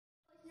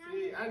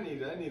I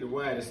need a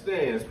wider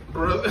stance,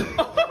 brother.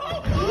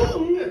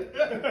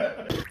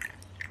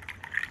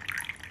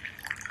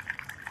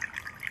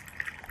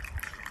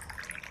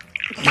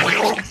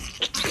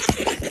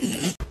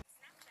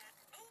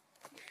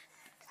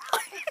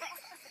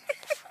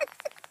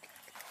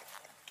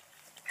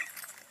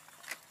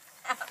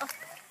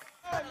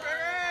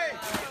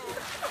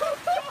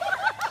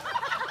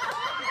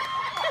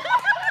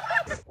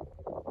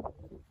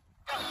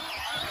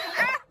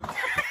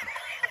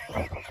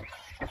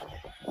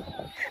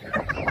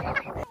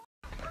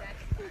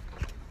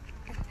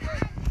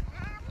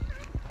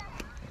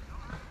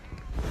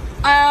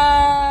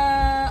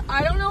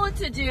 I don't know what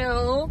to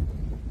do.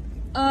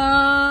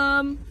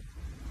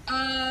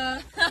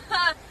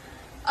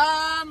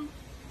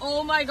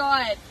 Oh my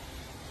god.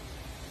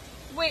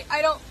 Wait,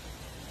 I don't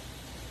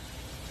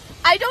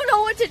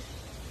know what to.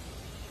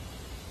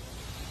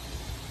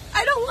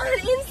 I don't want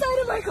it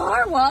inside of my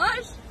car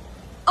wash.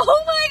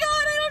 Oh my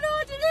god, I don't know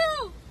what to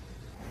do.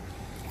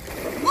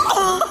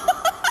 Oh.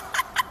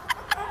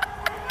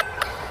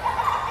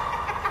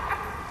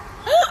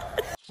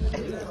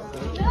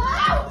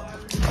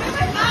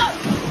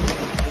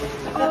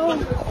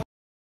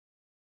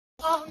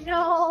 Oh no.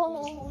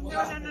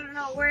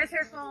 No. Where's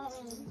her phone?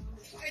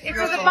 It's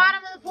at the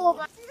bottom of the pool.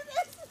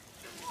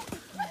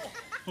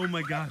 Oh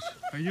my gosh.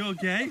 Are you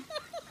okay?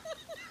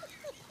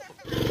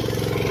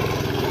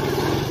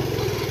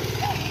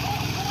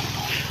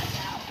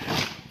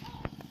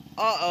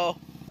 Uh-oh.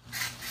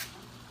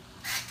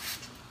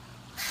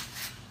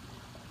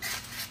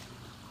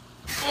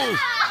 Oh.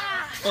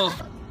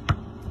 Oh.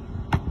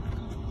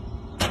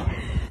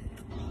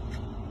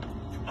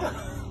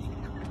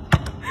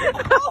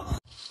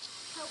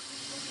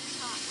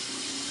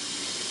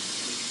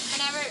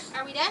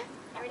 Are we done?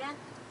 Are we done?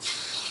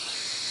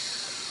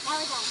 Now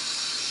we're done.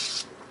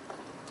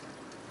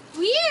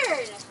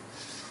 Weird!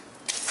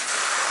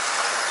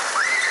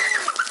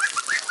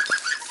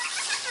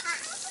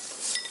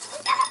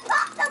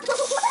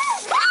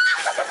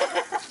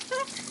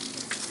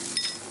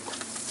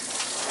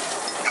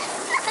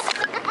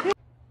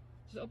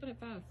 Just open it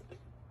fast.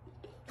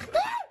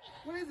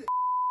 What is it?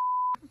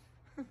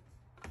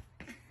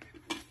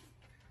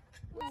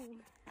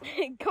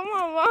 Come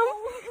on, Mom.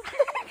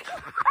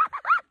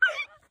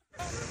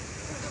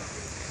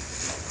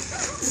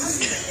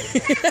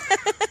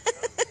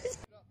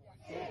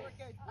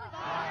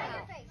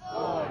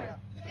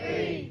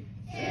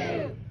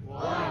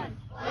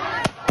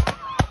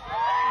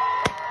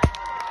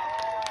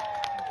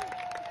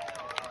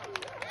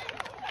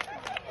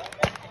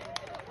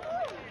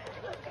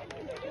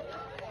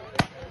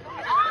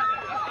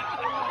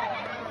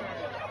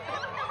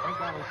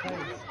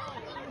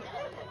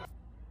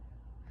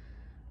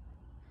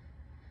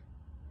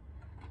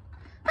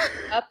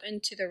 Up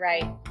and to the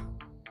right.